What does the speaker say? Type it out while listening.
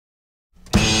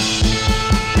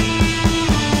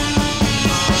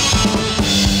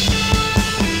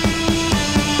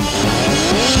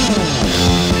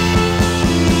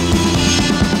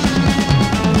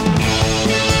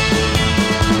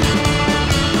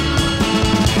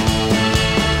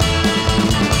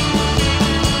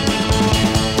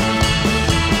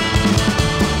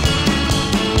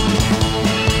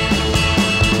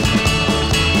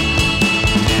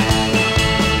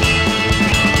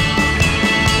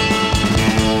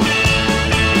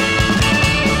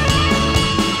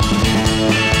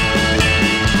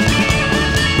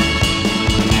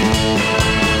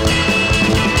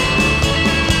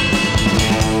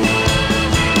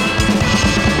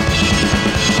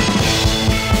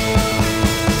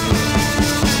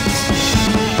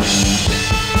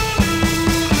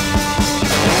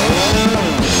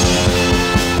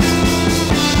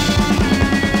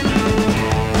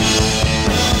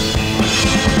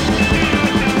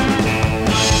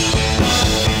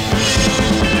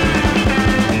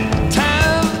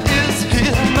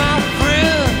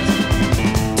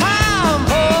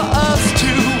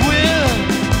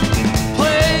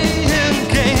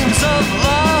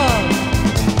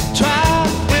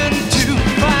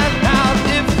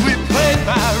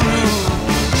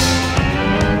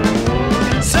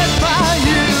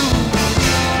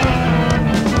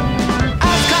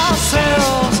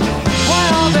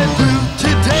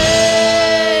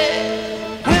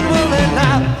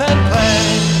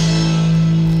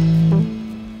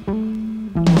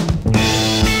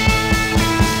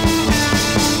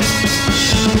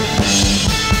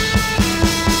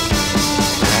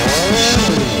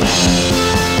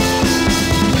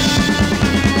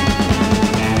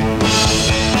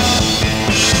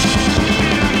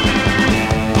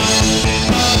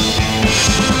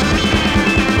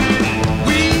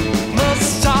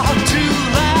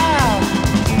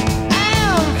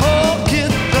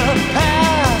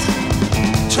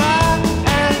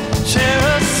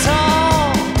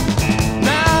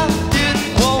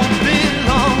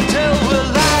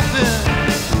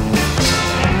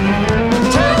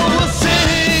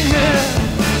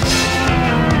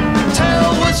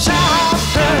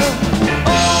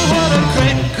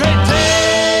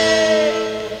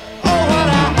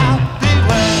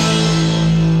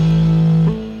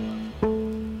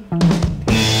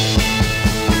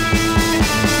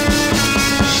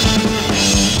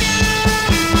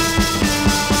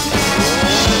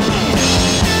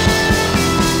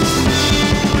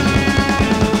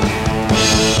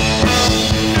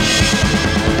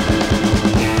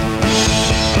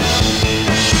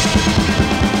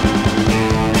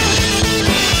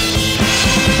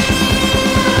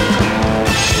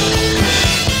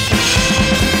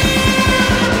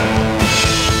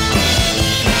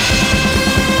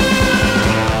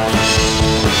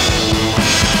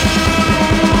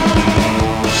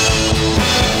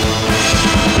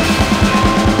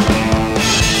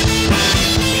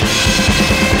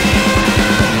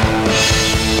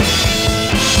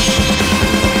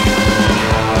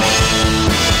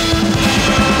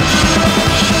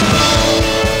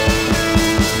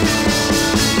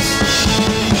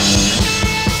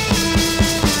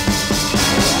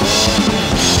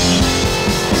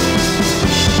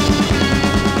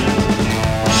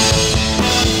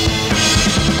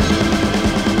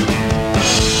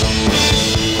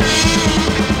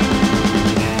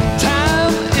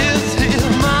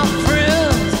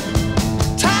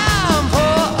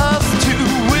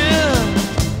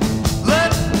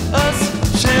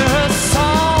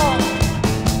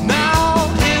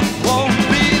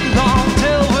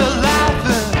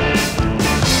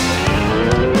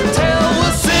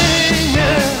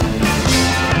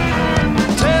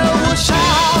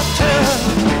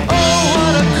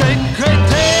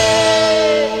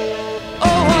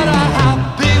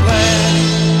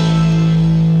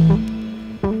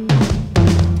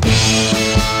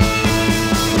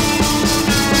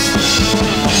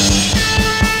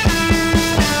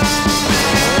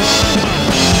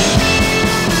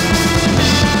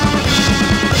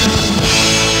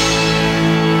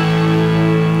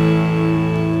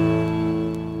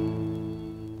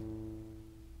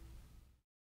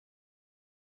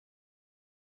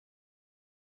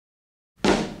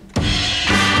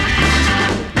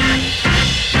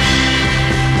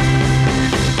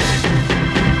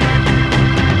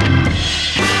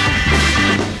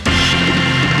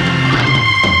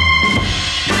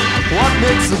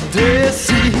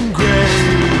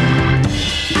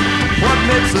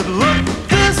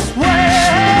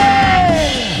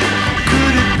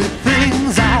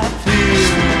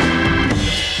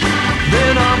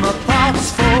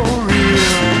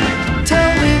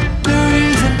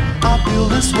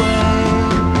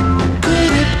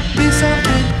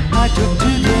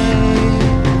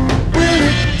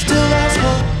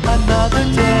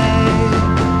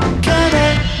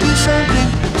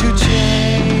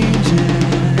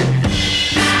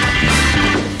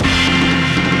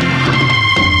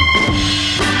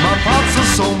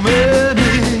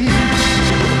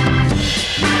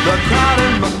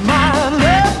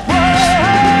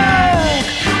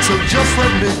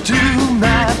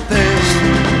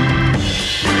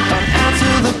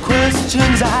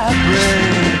questions I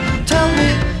bring. Tell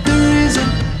me the reason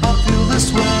I feel this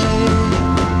way.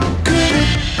 Could it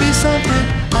be something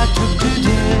I took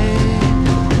today?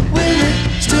 Will it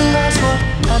still last for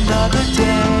another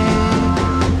day?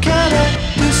 Can I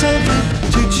do something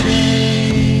to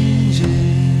change it?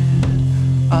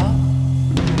 Oh.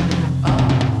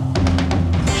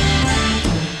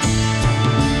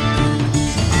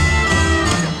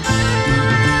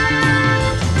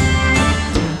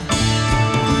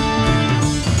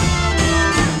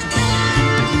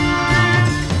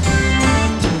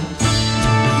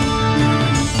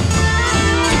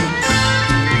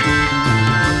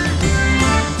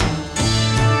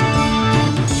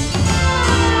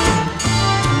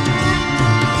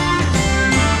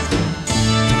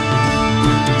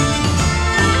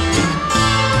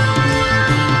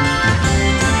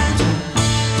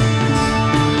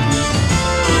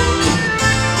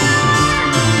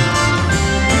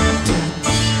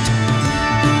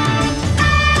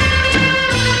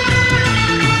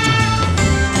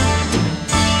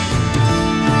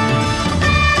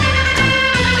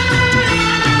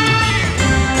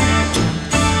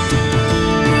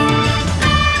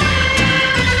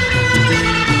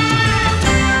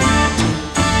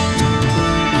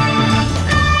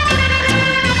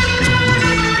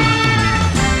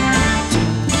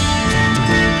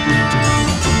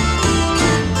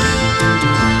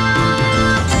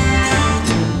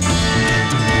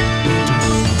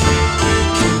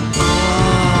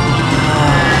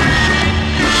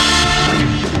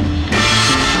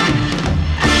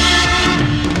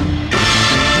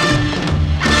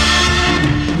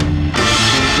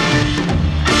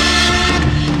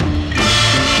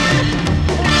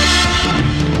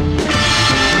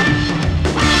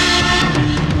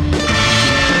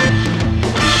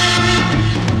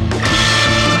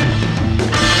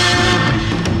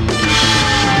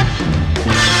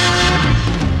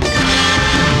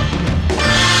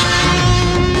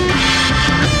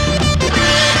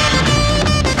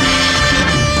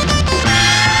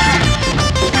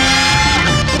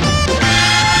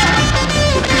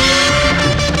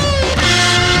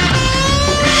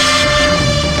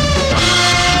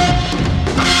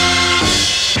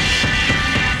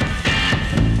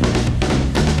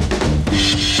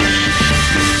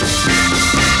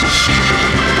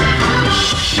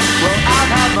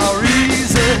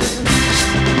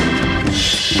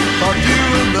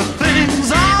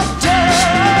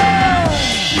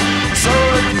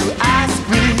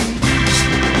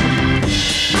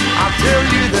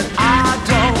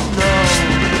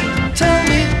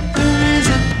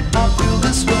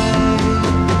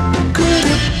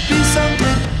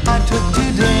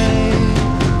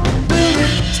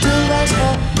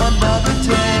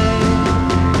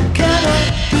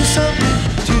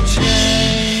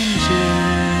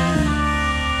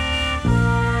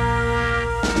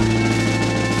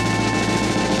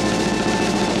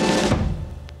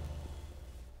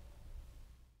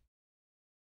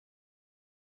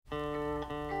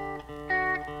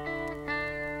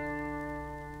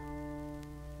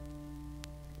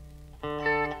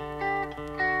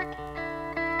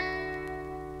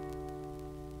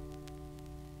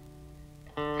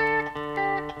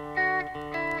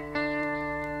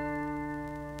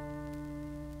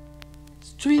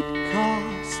 Streetcar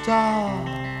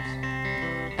stops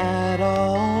at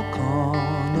all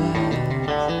corners.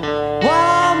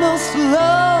 Why must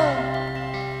love,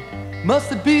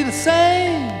 must it be the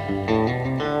same?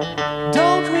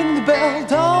 Don't ring the bell,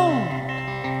 don't,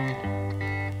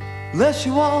 unless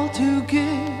you want to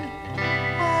give.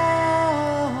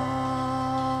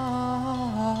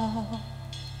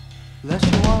 Unless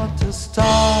you want to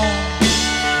start.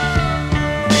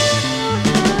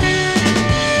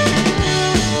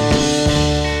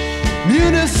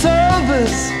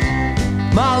 Service,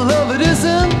 my love, it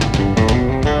isn't.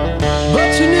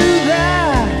 But you knew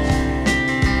that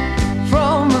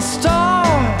from the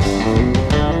start.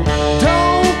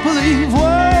 Don't believe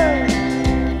words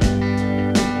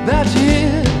that you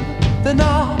hear, they're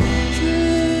not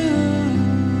true.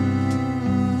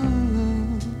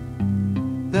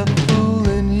 They're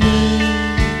fooling you.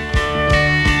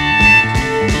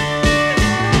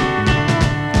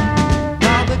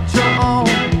 Now that you're on,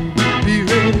 be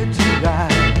ready to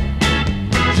ride.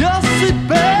 Just sit back.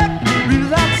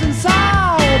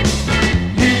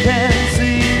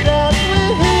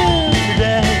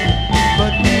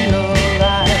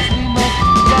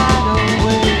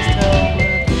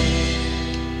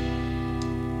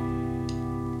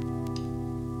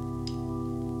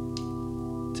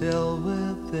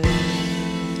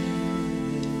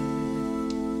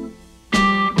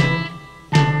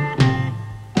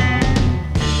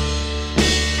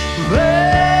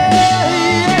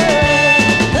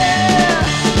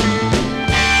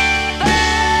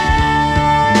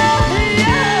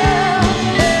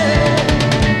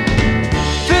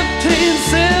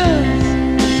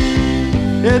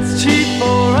 It's cheap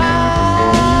for riding,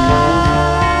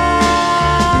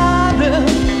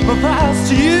 but price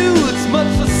to you it's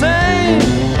much the same.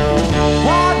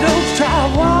 Why don't you try?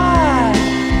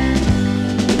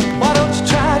 Why don't you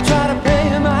try to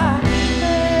pay my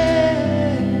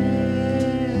head?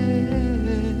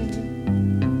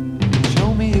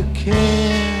 Show me you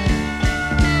care.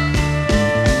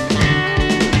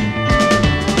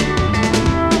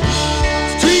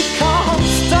 Streetcar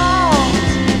stars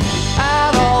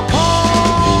at all corners.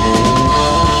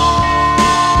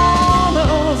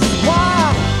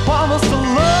 Why must the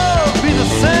love be the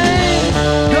same?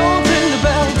 Don't ring the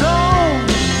bell, don't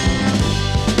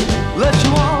let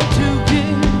you want to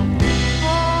give.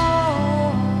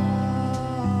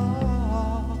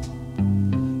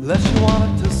 Let you want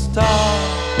it to start.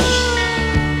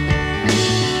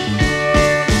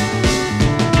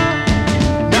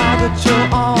 Now that you're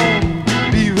on,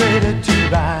 be ready to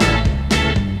ride.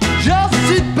 Just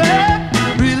sit back,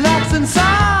 relax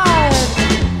inside.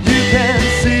 You can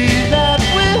see that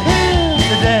we're here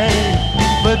today,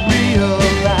 but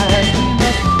realize we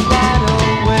must right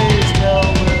away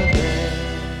till we're there.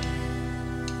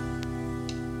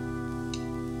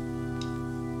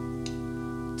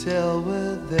 Till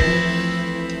we're there.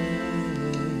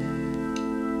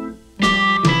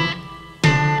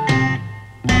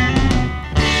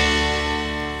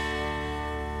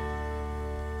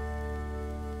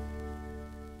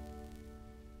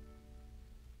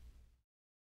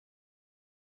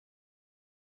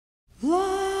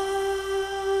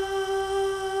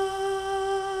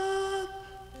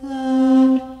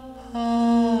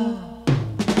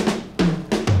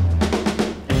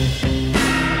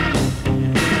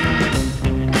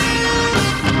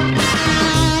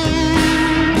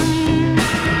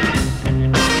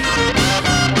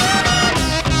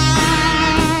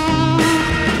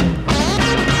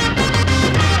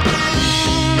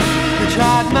 You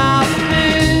tried my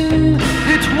thing,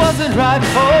 it wasn't right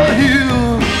for you.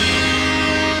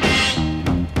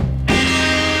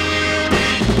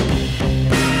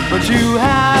 But you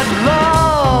had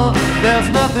love, there's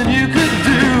nothing you could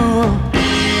do.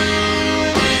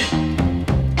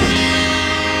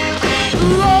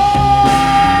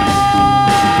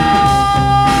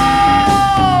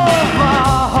 Love, my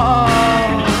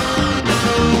heart.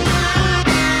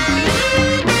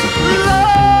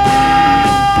 Love,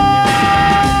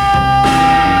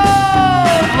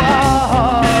 my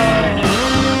heart.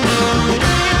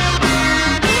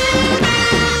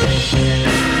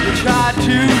 You tried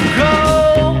to go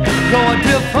a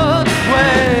different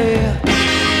way,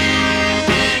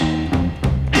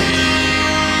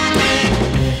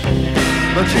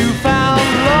 but you found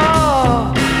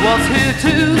love was here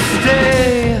to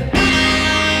stay.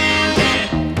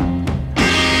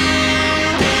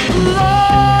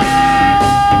 Love,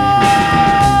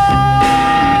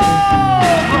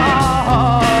 my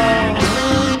heart.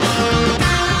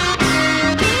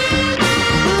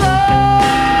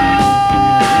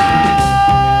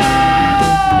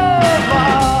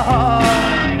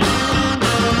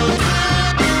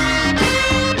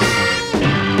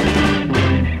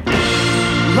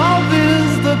 Love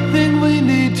is the thing we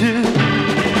need to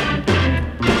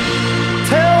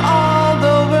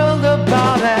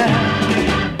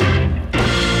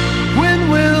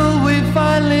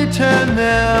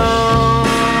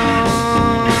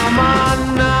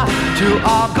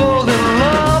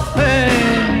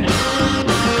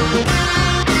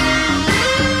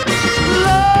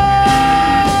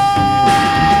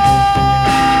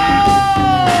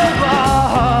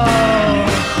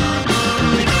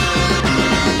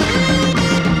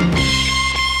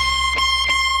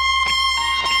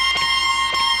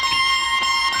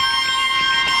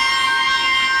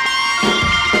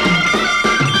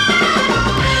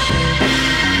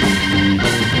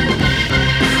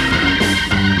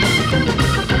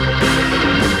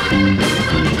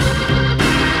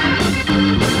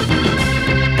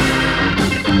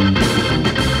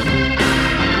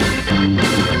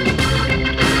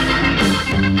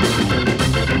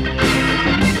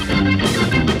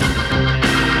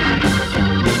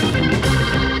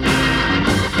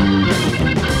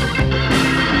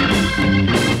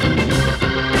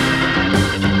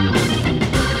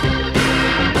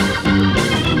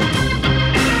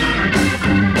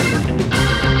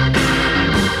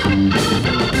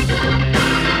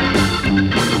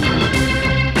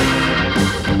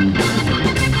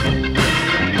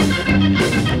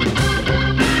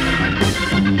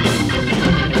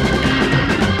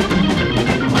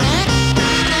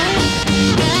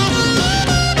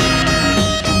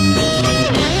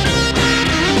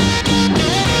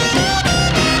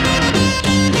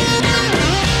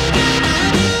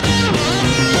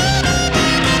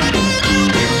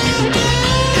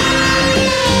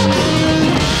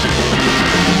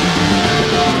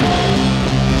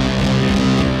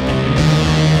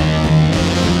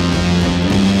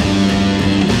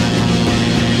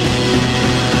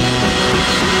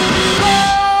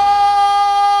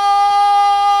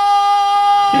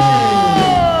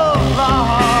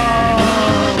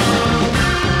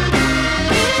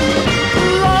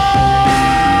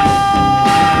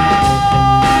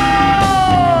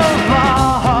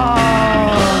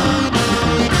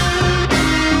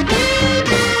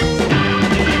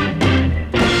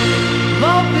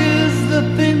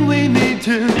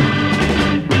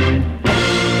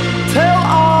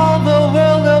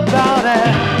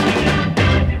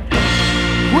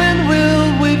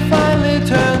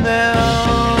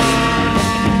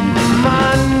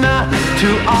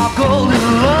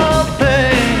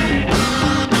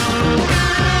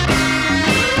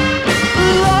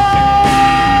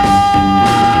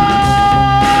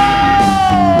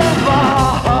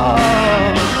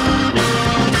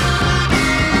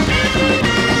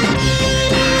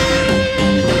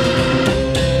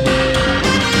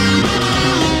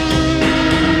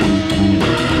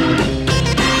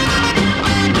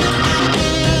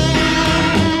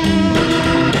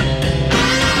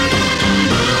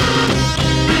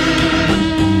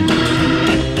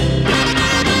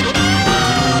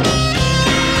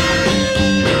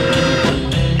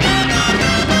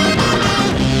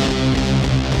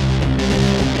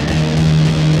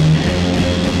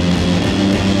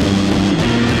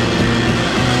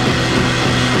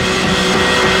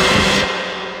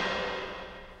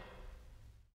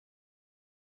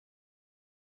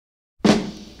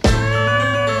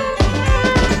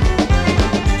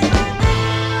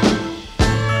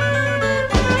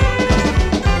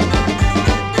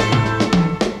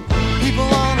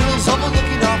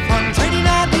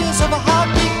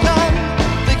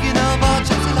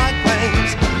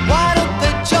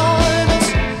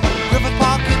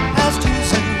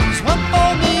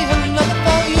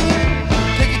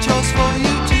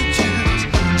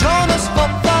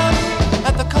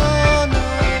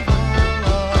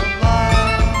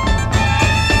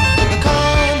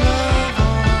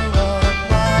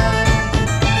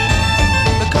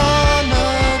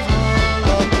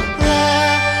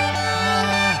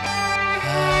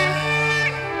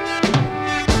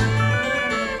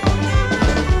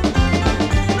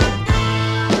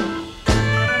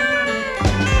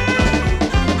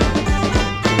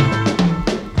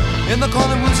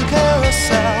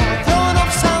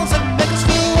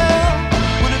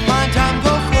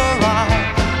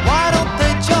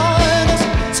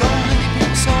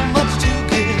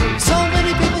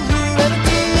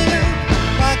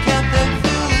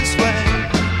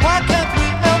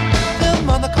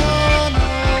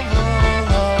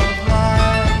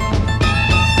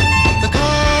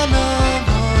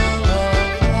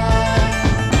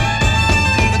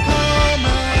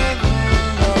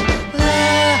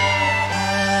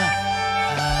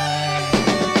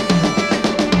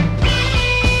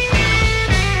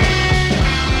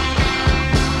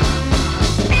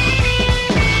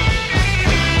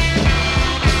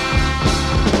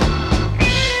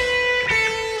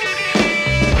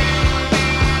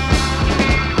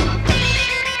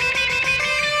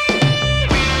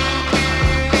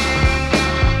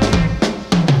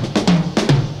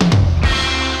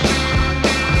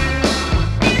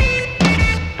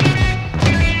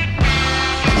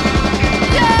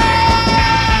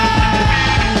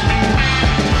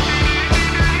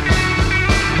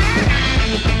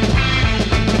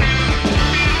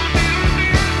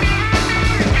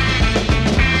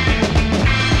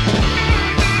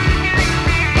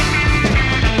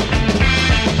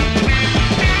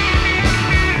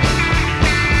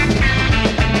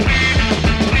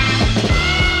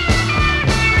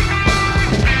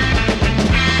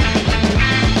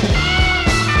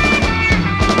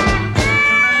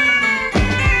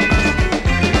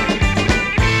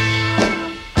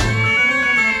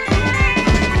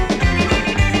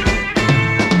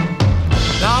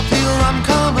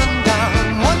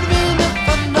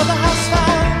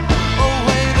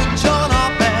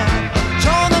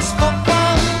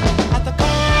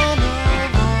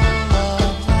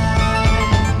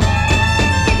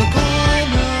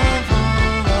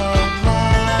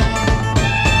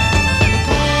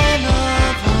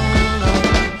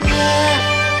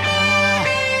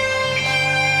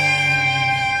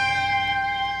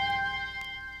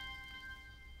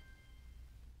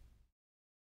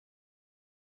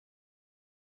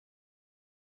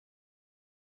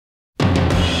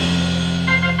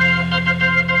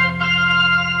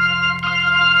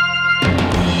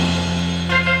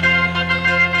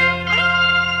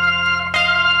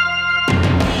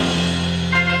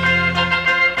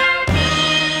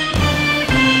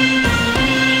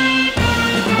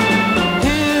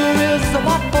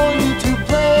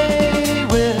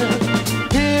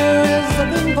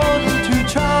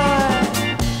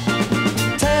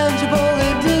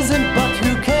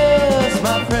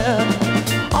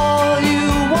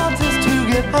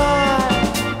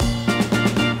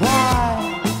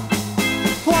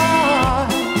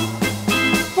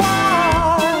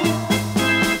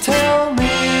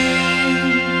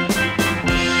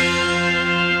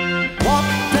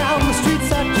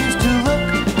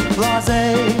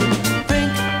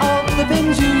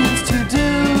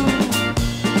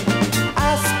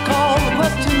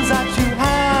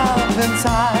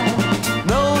inside.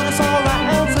 Notice all the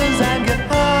answers and get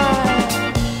high.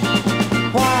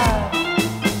 Why?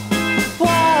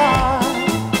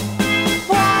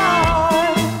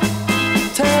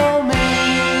 Tell me.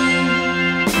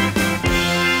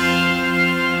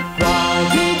 Why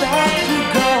did I have to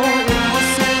go? It was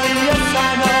silly, yes I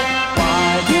know. Why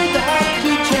did I have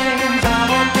to change? I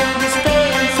want them to stay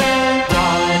and say.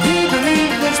 Why did I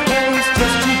leave this place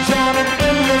just to join an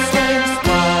endless race?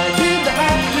 Why did I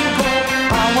have to go?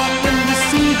 I want them to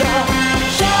see the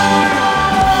show.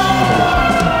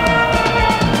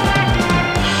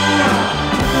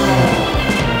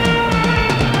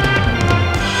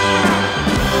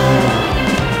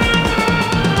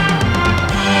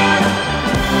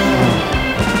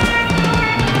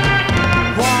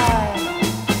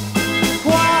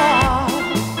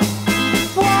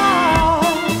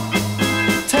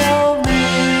 Tell me.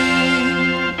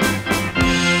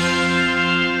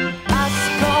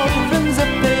 Ask all your friends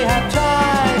if they have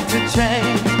tried to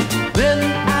change. Then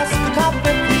ask the cop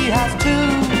if he has too.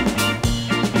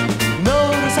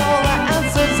 Notice all the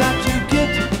answers that you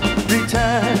get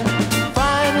returned.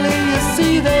 Finally you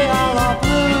see they all are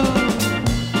blue.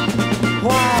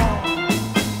 Why?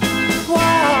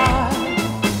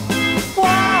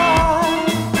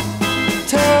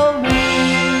 Tell me.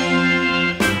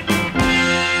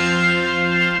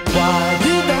 Why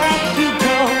did I have to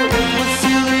go? It was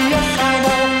silly, yes I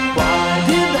know. Why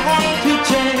did I have to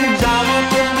change? I want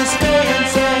them to stay and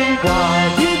say. Why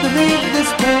did I leave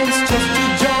this place just to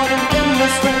join an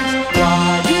endless race? Why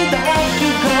did I have to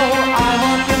go? I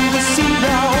want them to see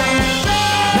now.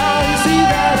 Now you see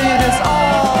that it is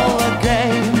all a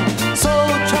game. So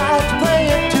try to play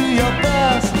it to your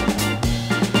best.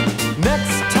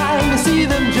 Next time you see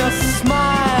them, just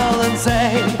smile and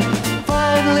say,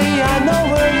 finally I know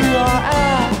where you are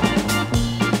at.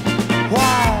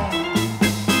 Why?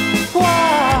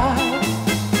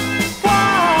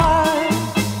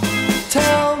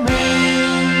 Tell me.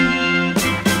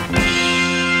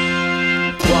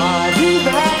 Why did I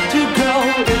have to go?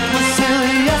 It was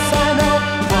silly, yes I know.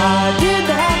 Why did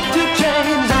I have to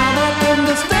change? I want them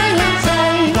to stay and say.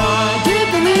 Why did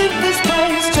they leave this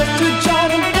place just to join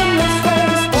an endless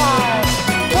race?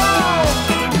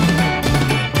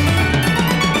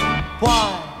 Why?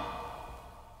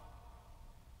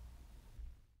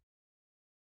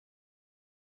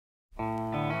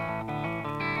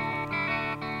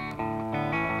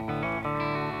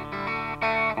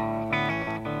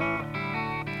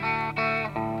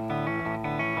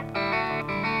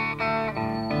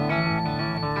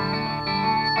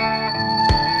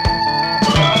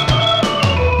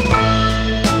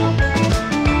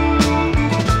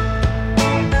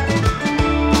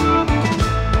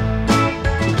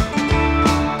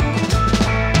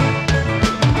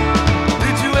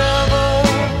 Did you ever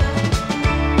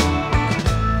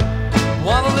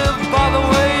want to live by the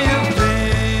way you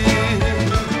feel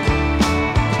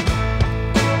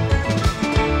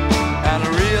and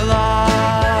realize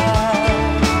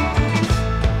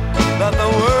that the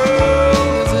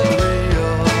world isn't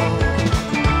real?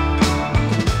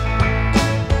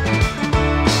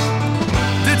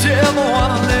 Did you ever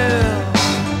want to live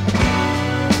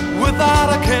without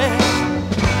a care?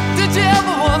 Did you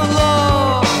ever want to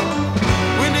love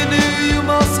when you knew you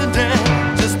mustn't dare?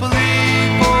 Just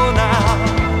believe for now,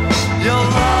 your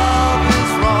love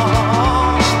is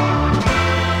wrong.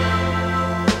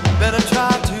 Better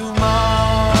try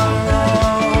tomorrow.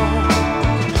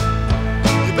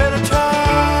 You better try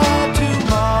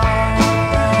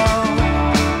tomorrow.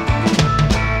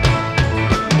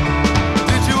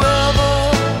 Did you ever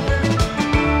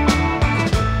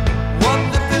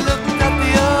wonder if they looked at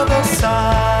the other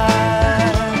side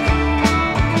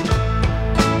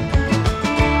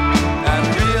and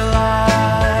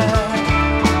realize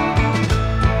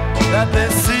that they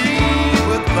see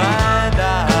with blind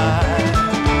eyes?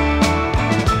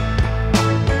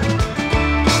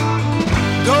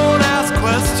 Don't ask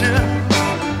questions,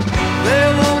 they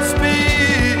won't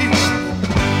speak.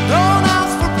 Don't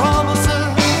ask for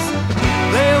promises,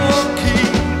 they won't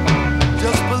keep.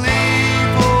 Just believe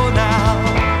for now,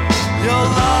 your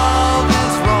love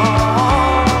is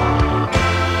wrong.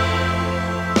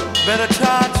 Better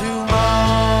try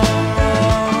tomorrow.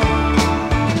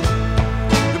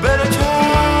 You better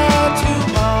try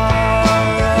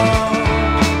tomorrow.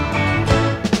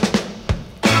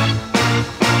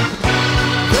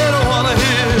 They don't want to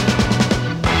hear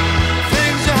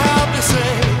things you have to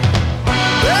say.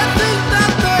 They think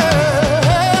that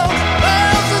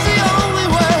theirs is the only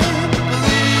way.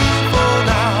 Believe for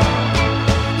now,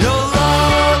 your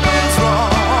love is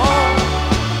wrong.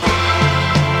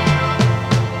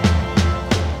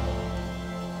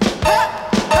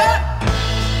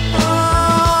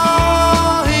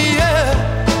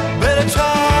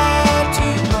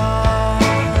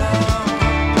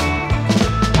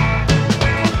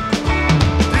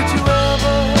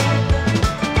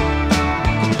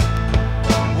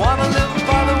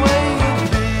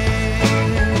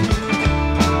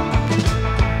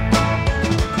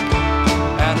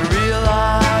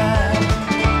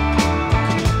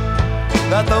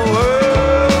 world.